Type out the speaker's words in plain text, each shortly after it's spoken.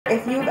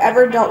if you've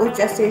ever dealt with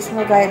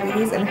gestational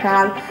diabetes and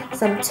have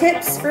some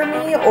tips for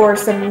me or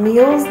some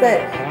meals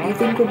that you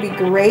think would be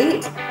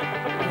great,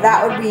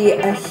 that would be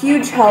a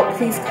huge help.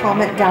 Please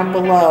comment down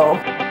below.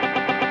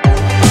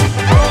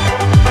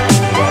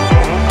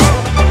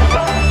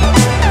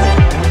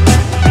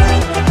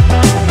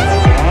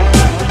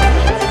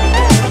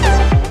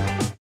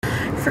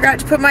 Forgot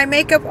to put my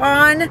makeup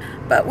on,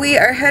 but we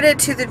are headed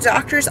to the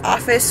doctor's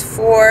office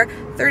for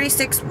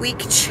 36-week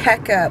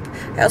checkup.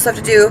 I also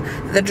have to do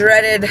the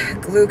dreaded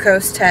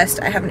glucose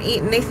test. I haven't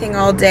eaten anything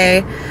all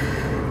day,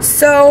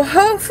 so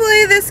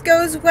hopefully this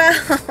goes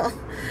well.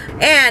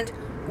 And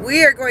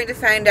we are going to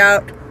find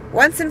out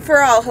once and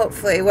for all,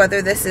 hopefully,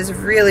 whether this is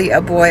really a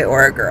boy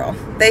or a girl.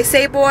 They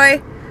say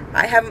boy.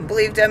 I haven't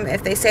believed them.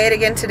 If they say it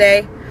again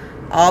today,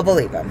 I'll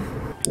believe them.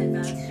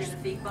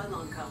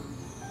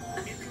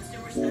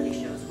 Study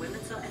shows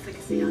women saw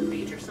efficacy on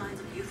major signs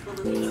of youthful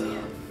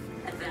anemia.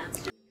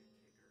 Advanced.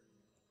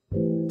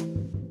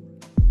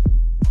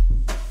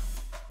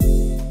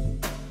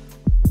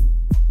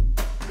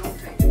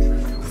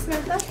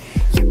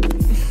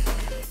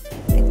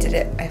 I did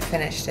it. I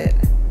finished it.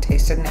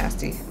 Tasted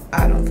nasty.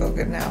 I don't feel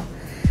good now.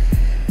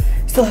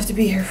 Still have to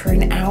be here for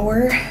an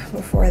hour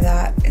before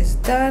that is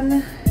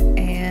done,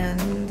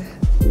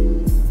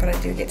 but I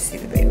do get to see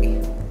the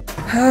baby.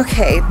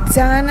 Okay,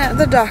 done at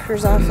the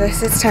doctor's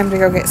office. It's time to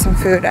go get some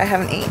food. I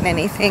haven't eaten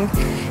anything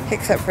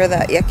except for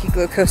that yucky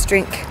glucose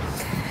drink.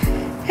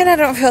 And I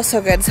don't feel so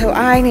good, so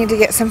I need to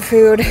get some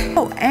food.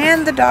 Oh,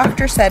 and the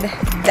doctor said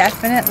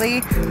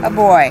definitely a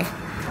boy.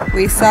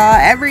 We saw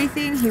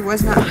everything. He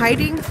was not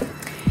hiding.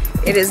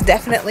 It is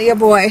definitely a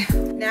boy.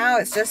 Now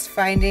it's just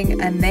finding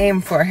a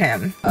name for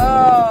him.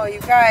 Oh, you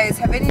guys,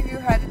 have any of you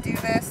had to do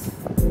this?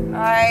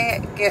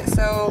 I get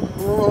so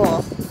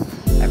ugh.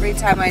 Every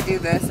time I do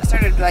this. I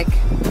started like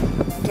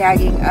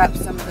gagging up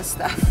some of the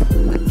stuff,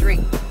 the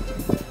drink,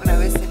 when I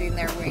was sitting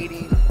there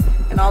waiting.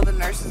 And all the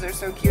nurses are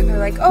so cute. They're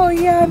like, oh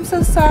yeah, I'm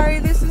so sorry.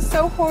 This is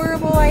so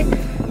horrible. I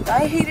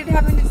hated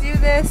having to do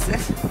this.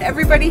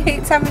 Everybody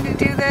hates having to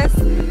do this.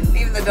 And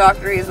even the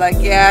doctor, he's like,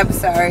 yeah, I'm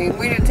sorry.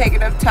 We didn't take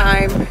enough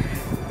time.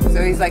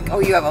 So he's like, oh,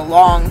 you have a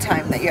long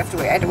time that you have to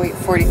wait. I had to wait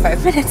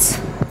 45 minutes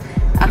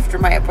after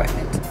my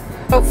appointment.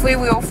 Hopefully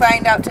we will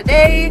find out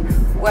today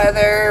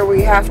whether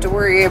we have to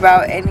worry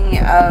about any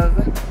of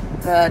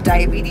the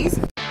diabetes.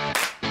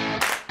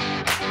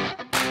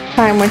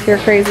 Time with your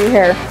crazy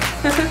hair.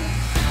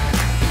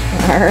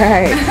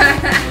 Alright.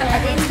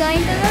 Nothing's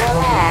going to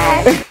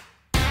relax.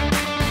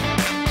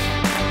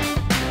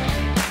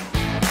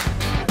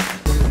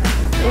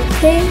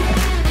 Okay,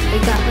 I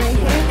got my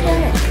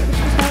haircut.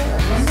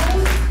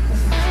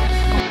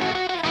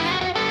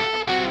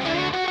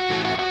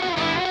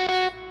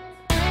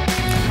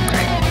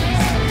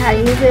 How do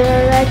you feel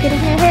about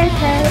getting your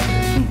haircut?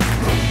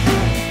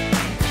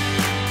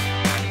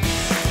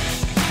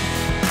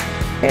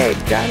 Okay,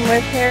 done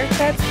with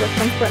haircuts.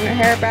 Brooklyn's putting her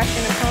hair back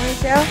in a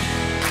ponytail.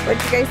 What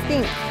do you guys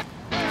think?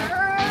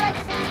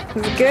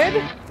 Is it good?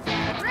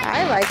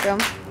 I like them.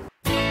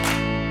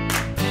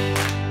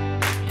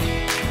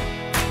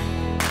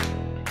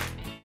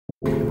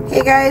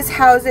 Hey guys,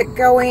 how's it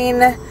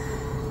going?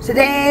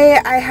 Today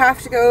I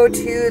have to go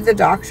to the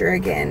doctor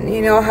again.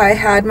 You know how I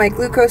had my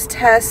glucose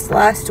test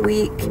last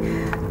week.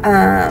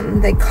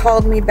 They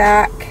called me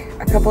back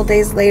a couple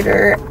days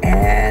later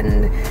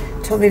and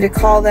told me to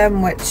call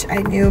them, which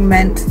I knew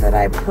meant that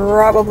I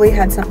probably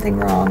had something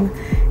wrong,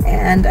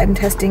 and I'm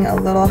testing a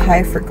little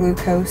high for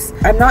glucose.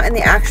 I'm not in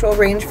the actual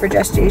range for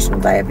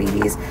gestational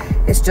diabetes,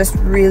 it's just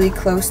really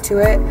close to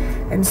it,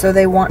 and so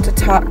they want to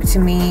talk to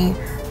me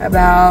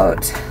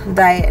about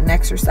diet and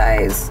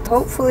exercise.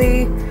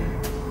 Hopefully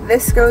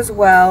this goes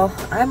well.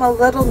 I'm a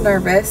little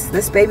nervous.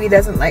 This baby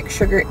doesn't like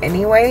sugar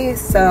anyway,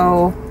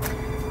 so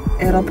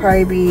it'll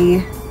probably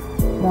be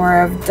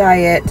more of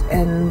diet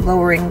and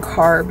lowering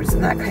carbs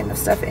and that kind of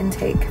stuff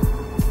intake.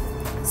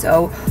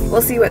 So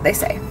we'll see what they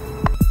say.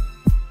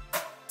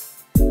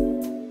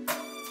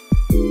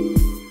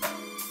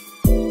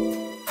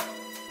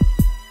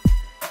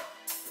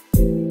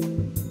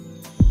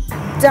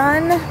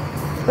 Done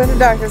with the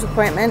doctor's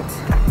appointment.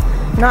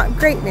 Not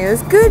great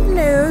news. Good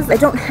news, I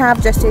don't have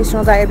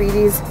gestational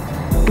diabetes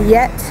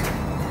yet,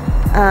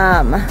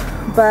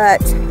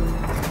 but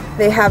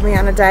they have me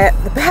on a diet.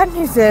 The bad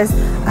news is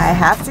I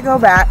have to go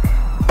back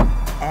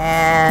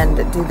and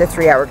do the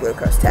 3-hour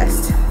glucose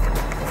test,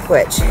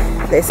 which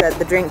they said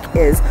the drink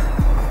is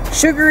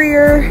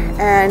sugarier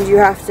and you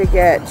have to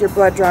get your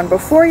blood drawn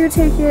before you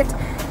take it,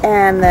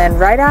 and then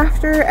right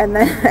after, and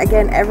then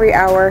again every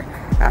hour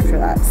after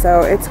that.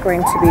 So it's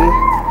going to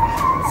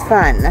be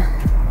fun.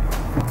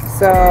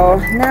 So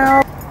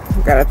now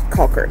I've got to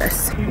call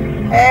Curtis.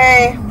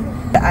 Hey,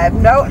 I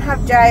don't have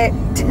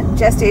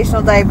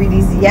gestational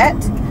diabetes yet,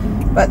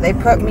 but they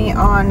put me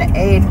on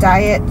a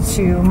diet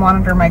to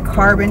monitor my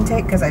carb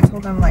intake because I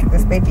told him like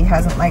this baby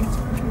hasn't liked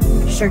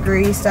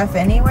sugary stuff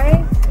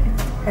anyway.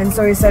 And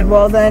so he said,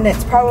 well then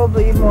it's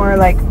probably more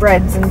like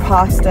breads and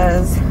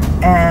pastas.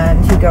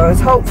 And he goes,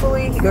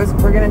 hopefully, he goes,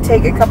 we're going to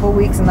take a couple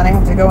weeks and then I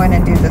have to go in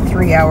and do the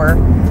 3-hour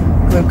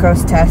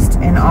glucose test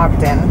in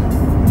Ogden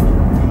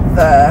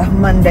the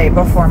Monday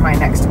before my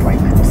next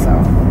appointment. So,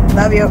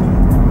 love you.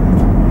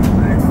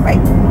 Bye.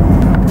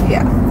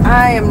 Yeah,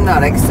 I am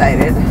not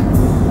excited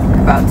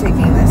about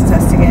taking this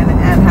test again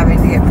and having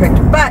to get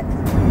pricked, but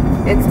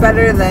it's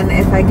better than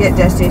if I get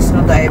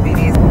gestational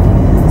diabetes.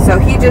 So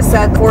he just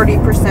said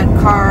 40%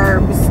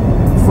 carbs,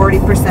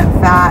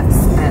 40% fats,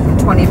 and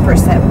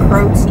 20%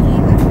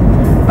 protein.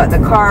 But the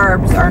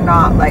carbs are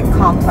not like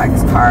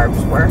complex carbs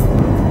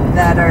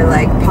that are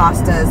like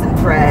pastas and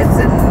breads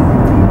and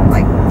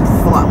like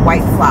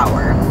white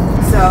flour.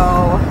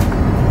 So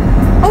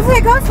hopefully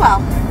it goes well.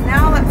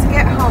 Now let's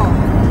get home.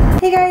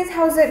 Hey guys,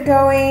 how's it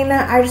going?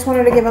 I just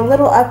wanted to give a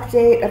little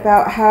update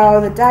about how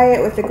the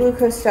diet with the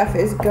glucose stuff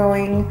is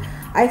going.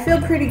 I feel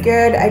pretty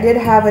good. I did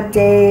have a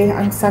day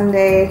on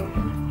Sunday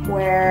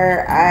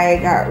where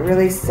I got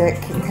really sick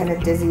and kind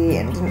of dizzy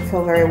and didn't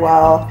feel very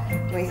well.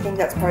 And we think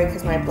that's probably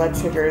because my blood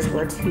sugars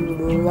were too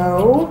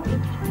low,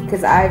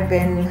 because I've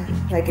been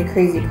like a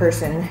crazy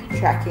person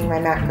tracking my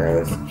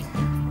macros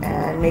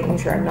and making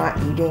sure I'm not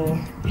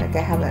eating, like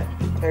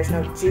there's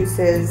no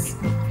juices,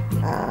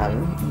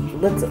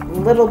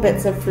 little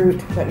bits of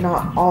fruit, but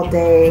not all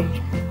day,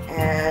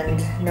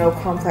 and no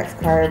complex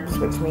carbs,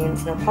 which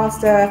means no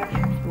pasta,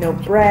 no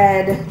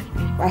bread.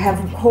 I have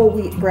whole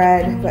wheat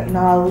bread, but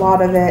not a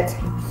lot of it.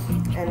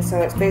 And so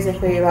it's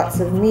basically lots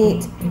of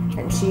meat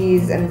and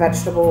cheese and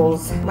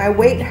vegetables. My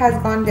weight has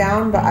gone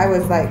down, but I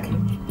was like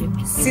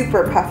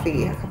super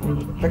puffy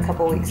a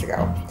couple weeks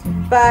ago.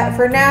 But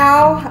for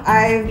now,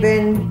 I've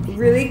been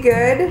really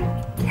good.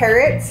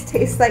 Carrots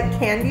taste like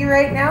candy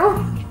right now.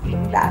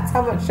 That's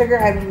how much sugar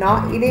I'm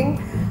not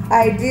eating.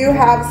 I do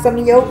have some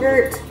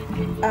yogurt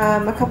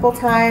a couple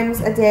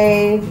times a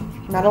day,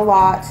 not a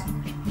lot,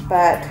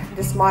 but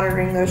just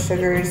monitoring those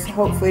sugars.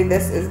 Hopefully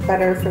this is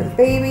better for the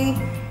baby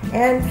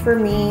and for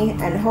me,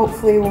 and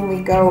hopefully when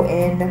we go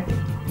in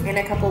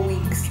a couple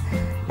weeks,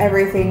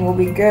 everything will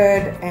be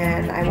good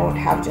and I won't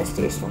have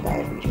gestational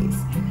diabetes.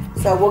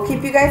 So we'll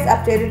keep you guys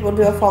updated. We'll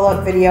do a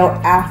follow-up video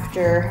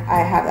after I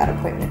have that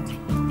appointment.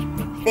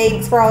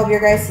 Thanks for all of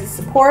your guys'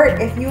 support.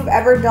 If you've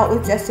ever dealt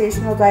with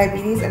gestational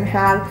diabetes and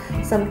have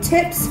some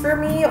tips for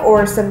me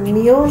or some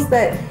meals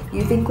that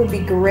you think would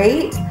be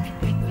great,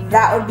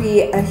 that would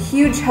be a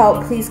huge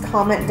help. Please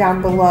comment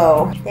down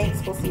below.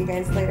 Thanks. We'll see you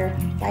guys later.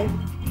 Bye.